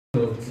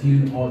the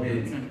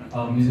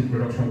Tuneaudit music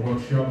production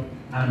workshop,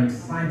 and I'm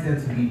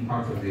excited to be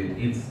part of it.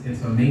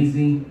 It's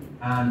amazing,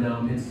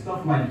 and it's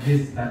stuff like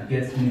this that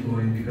gets me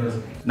going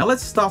because... Now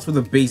let's start with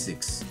the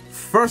basics.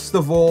 First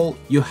of all,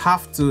 you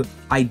have to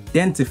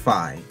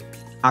identify,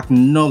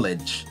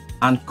 acknowledge,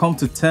 and come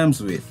to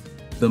terms with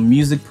the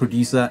music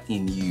producer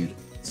in you.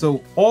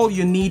 So all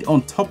you need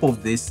on top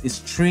of this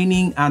is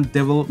training and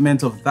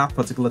development of that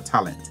particular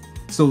talent.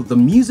 So the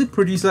music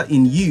producer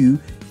in you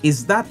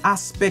is that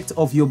aspect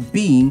of your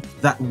being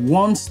that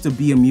wants to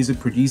be a music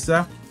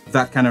producer,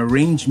 that can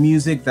arrange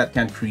music, that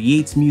can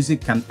create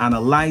music, can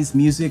analyze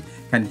music,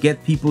 can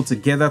get people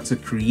together to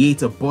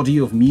create a body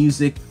of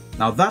music.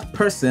 Now that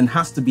person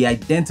has to be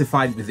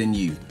identified within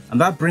you.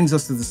 And that brings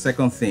us to the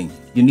second thing.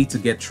 You need to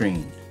get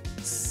trained.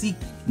 Seek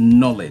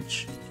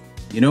knowledge.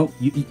 You know,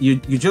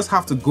 you just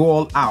have to go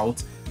all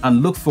out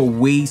and look for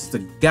ways to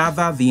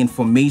gather the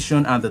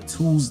information and the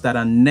tools that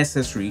are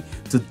necessary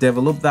to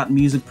develop that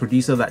music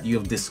producer that you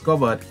have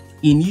discovered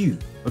in you.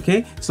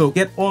 Okay, so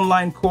get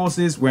online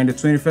courses. We're in the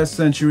 21st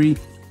century.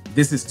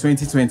 This is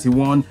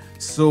 2021.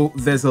 So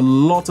there's a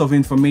lot of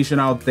information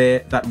out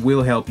there that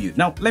will help you.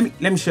 Now, let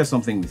me share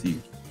something with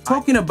you.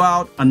 Talking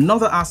about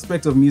another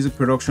aspect of music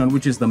production,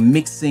 which is the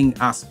mixing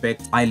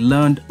aspect. I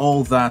learned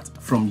all that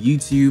from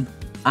YouTube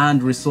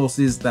and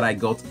resources that I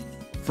got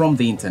from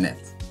the internet.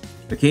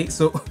 Okay,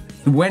 so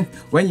when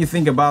you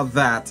think about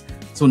that,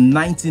 so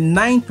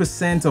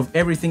 99% of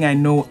everything I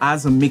know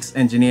as a mix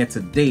engineer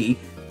today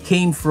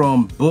came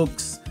from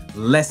books,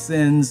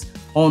 lessons,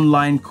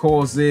 online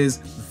courses,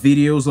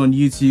 videos on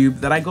YouTube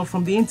that I got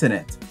from the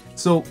internet.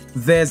 So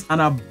there's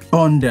an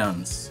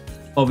abundance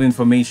of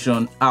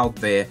information out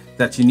there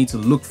that you need to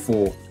look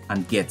for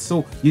and get.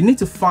 So you need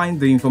to find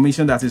the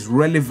information that is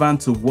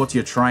relevant to what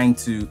you're trying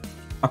to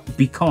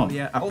become.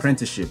 Yeah,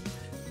 apprenticeship.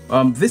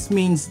 This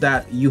means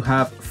that you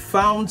have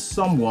found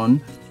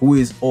someone who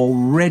is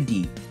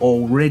already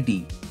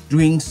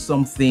doing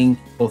something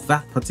or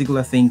that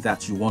particular thing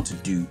that you want to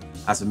do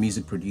as a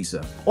music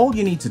producer. All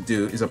you need to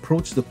do is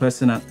approach the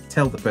person and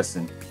tell the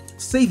person,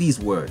 say these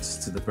words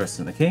to the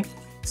person, okay?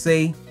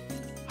 Say,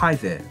 hi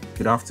there,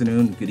 good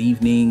afternoon, good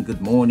evening,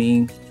 good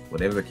morning,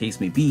 whatever the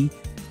case may be.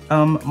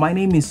 My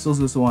name is so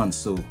and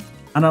so.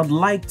 And I'd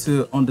like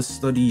to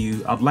understudy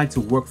you. I'd like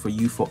to work for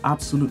you for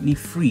absolutely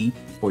free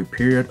for a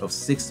period of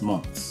 6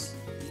 months.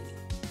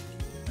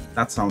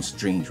 That sounds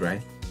strange,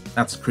 right?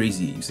 That's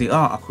crazy. You say,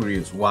 oh,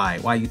 Akurios, why?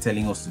 Why are you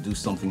telling us to do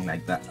something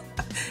like that?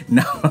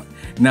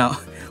 Now,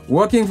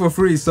 working for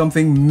free is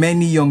something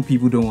many young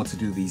people don't want to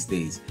do these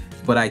days.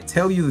 But I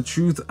tell you the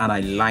truth and I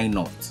lie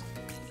not.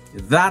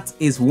 That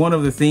is one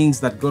of the things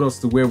that got us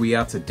to where we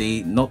are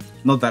today. Not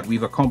that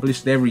we've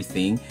accomplished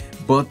everything,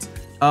 but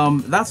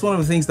that's one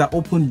of the things that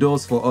opened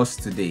doors for us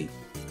today.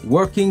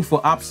 Working for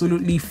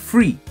absolutely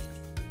free.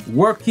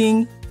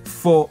 Working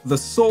for the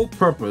sole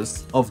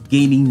purpose of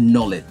gaining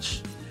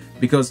knowledge.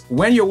 Because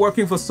when you're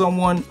working for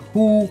someone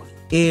who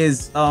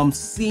is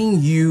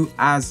seeing you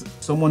as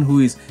someone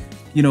who is,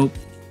 you know,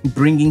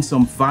 bringing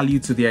some value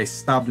to their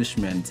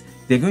establishment,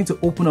 they're going to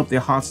open up their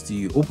hearts to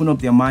you, open up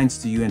their minds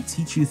to you and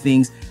teach you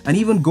things and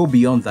even go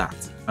beyond that.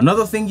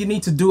 Another thing you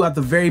need to do at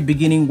the very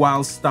beginning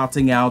while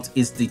starting out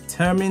is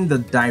determine the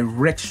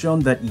direction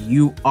that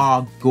you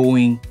are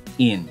going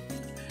in.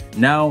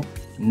 Now,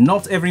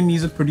 not every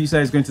music producer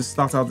is going to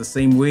start out the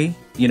same way.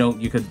 You know,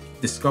 you could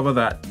discover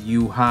that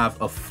you have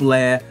a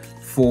flair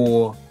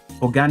for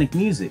organic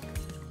music.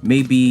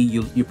 Maybe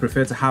you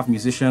prefer to have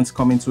musicians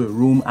come into a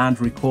room and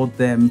record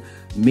them.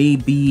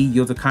 Maybe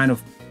you're the kind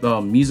of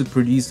music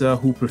producer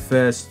who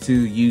prefers to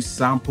use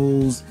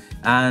samples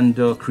and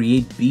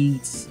create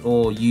beats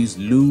or use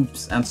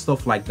loops and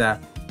stuff like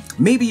that.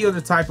 Maybe you're the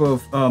type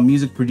of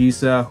music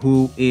producer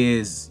who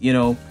is, you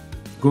know,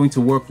 going to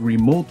work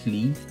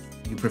remotely.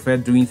 You prefer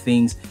doing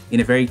things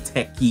in a very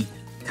techie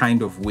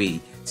kind of way.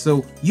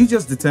 So you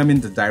just determine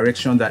the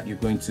direction that you're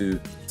going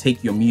to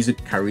take your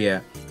music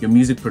career, your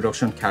music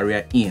production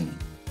career in.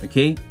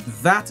 Okay,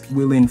 that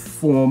will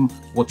inform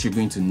what you're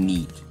going to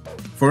need.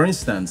 For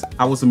instance,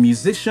 I was a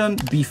musician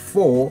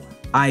before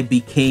I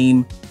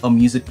became a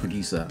music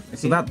producer.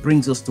 So that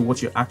brings us to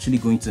what you're actually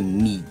going to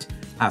need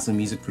as a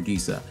music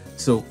producer.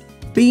 So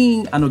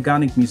being an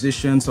organic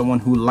musician, someone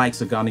who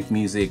likes organic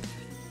music,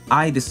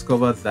 I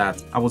discovered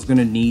that I was going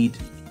to need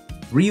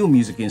real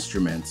music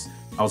instruments.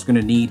 I was going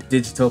to need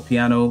digital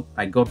piano.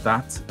 I got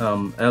that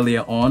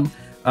earlier on.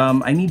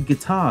 I need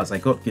guitars. I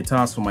got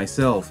guitars for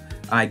myself.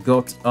 I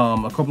got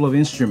a couple of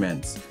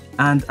instruments.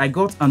 And I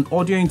got an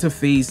audio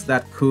interface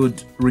that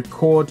could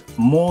record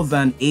more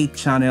than 8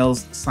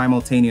 channels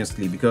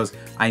simultaneously because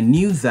I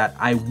knew that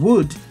I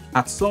would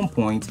at some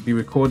point be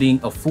recording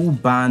a full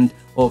band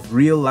of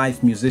real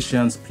life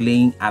musicians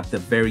playing at the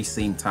very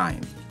same time.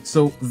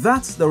 So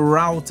that's the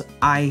route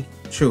I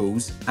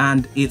chose,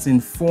 and it's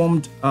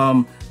informed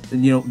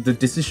you know, the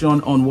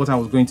decision on what I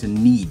was going to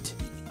need.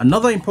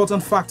 Another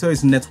important factor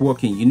is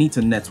networking. You need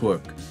to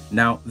network.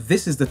 Now,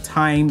 this is the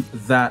time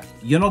that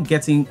you're not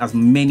getting as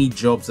many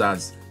jobs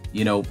as,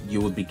 you know, you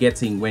would be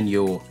getting when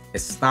you're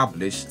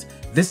established.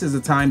 This is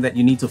the time that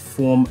you need to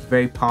form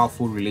very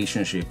powerful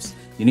relationships.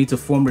 You need to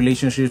form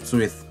relationships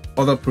with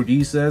other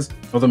producers,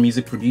 other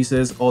music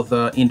producers,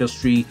 other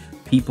industry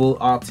people,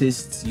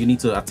 artists. You need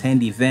to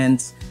attend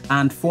events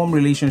and form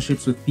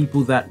relationships with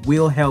people that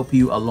will help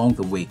you along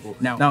the way.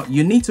 Now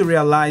you need to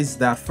realize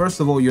that first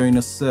of all, you're in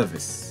a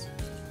service.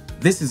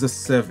 This is a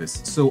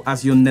service. So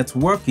as you're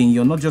networking,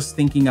 you're not just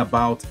thinking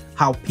about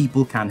how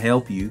people can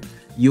help you.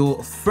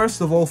 You're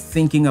first of all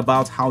thinking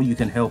about how you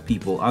can help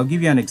people. I'll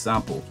give you an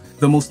example.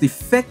 The most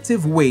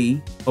effective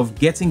way of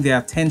getting their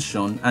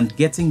attention and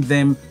getting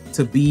them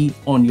to be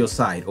on your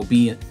side or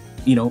be,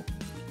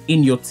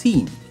 in your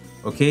team,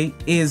 okay,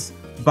 is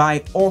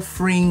by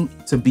offering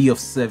to be of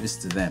service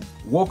to them.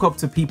 Walk up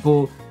to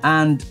people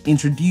and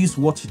introduce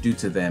what you do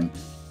to them.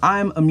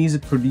 I'm a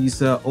music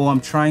producer, or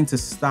I'm trying to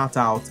start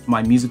out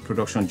my music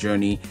production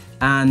journey,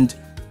 and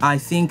I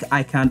think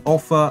I can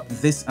offer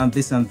this and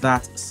this and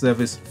that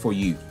service for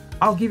you.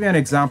 I'll give you an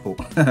example.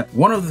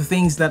 One of the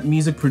things that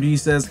music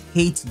producers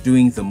hate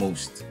doing the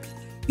most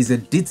is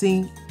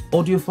editing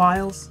audio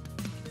files.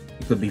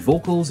 It could be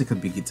vocals, it could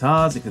be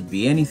guitars, it could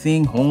be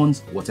anything,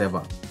 horns,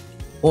 whatever.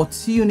 Or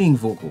tuning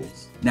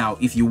vocals. Now,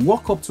 if you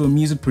walk up to a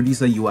music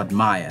producer you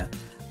admire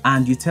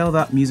and you tell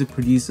that music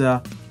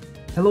producer,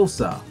 "Hello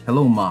sir,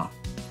 hello ma,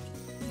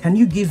 can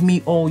you give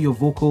me all your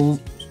vocals,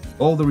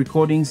 all the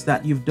recordings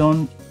that you've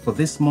done for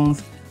this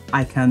month?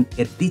 I can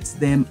edit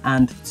them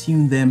and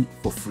tune them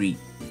for free.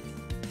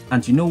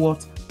 And you know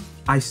what?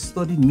 I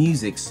studied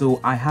music, so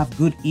I have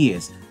good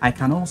ears. I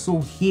can also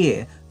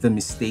hear the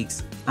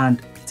mistakes and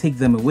take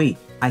them away.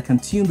 I can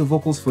tune the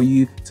vocals for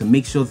you to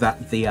make sure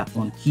that they are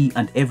on key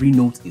and every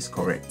note is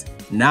correct."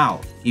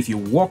 Now, if you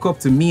walk up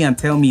to me and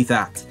tell me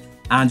that,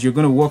 and you're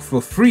gonna work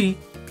for free,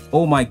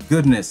 oh my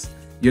goodness,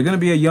 you're gonna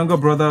be a younger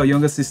brother or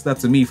younger sister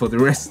to me for the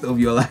rest of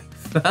your life.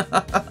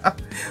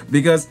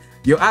 Because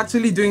you're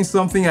actually doing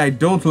something I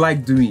don't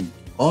like doing.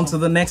 On to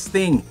the next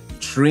thing.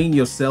 Train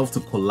yourself to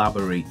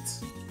collaborate.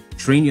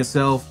 Train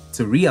yourself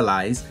to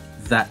realize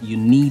that you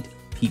need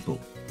people.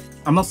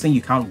 I'm not saying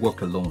you can't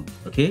work alone,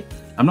 okay?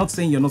 I'm not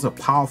saying you're not a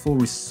powerful,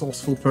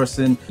 resourceful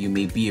person. You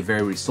may be a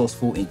very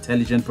resourceful,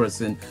 intelligent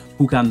person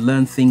who can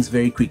learn things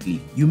very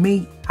quickly. You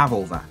may have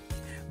all that.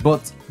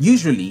 But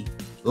usually,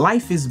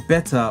 life is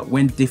better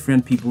when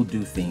different people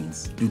do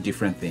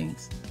different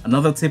things.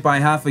 Another tip I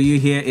have for you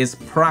here is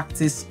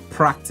practice,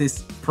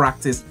 practice,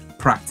 practice,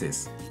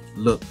 practice.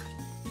 Look,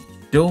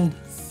 don't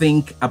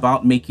think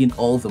about making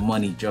all the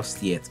money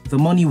just yet. The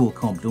money will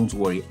come, don't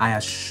worry, I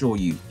assure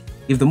you.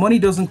 If the money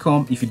doesn't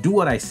come, if you do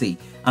what I say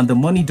and the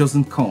money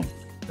doesn't come,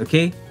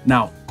 okay?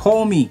 Now,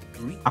 call me.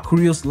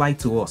 Akurios lied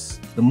to us.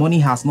 The money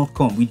has not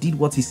come. We did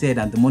what he said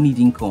and the money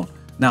didn't come.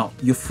 Now,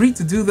 you're free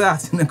to do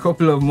that in a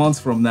couple of months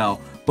from now,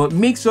 but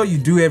make sure you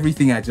do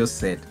everything I just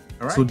said.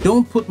 All right? So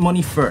don't put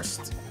money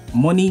first.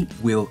 Money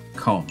will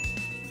come.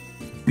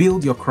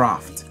 Build your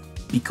craft.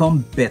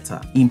 Become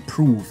better.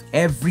 Improve.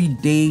 Every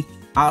day,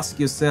 ask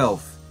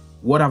yourself,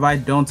 what have I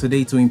done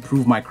today to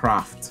improve my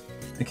craft?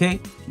 Okay?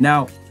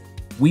 Now,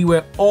 we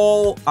were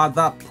all at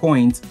that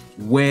point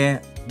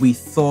where we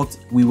thought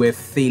we were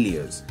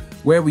failures,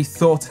 where we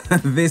thought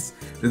this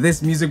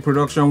music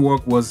production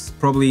work was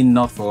probably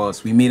not for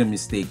us. We made a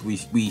mistake.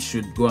 We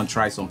should go and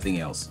try something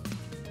else.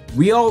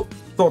 We all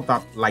thought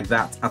that like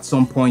that at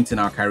some point in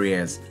our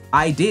careers.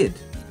 I did,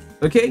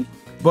 okay?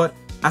 But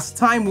as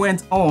time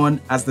went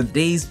on, as the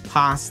days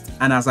passed,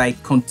 and as I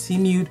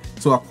continued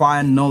to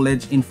acquire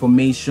knowledge,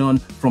 information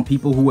from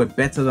people who were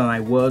better than I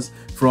was,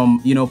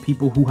 from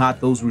people who had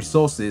those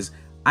resources,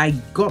 I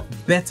got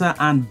better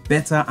and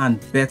better and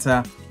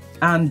better,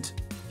 and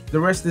the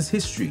rest is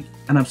history.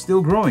 And I'm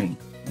still growing.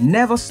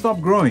 Never stop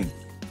growing.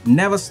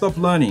 Never stop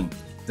learning.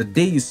 The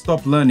day you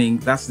stop learning,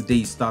 that's the day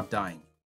you start dying.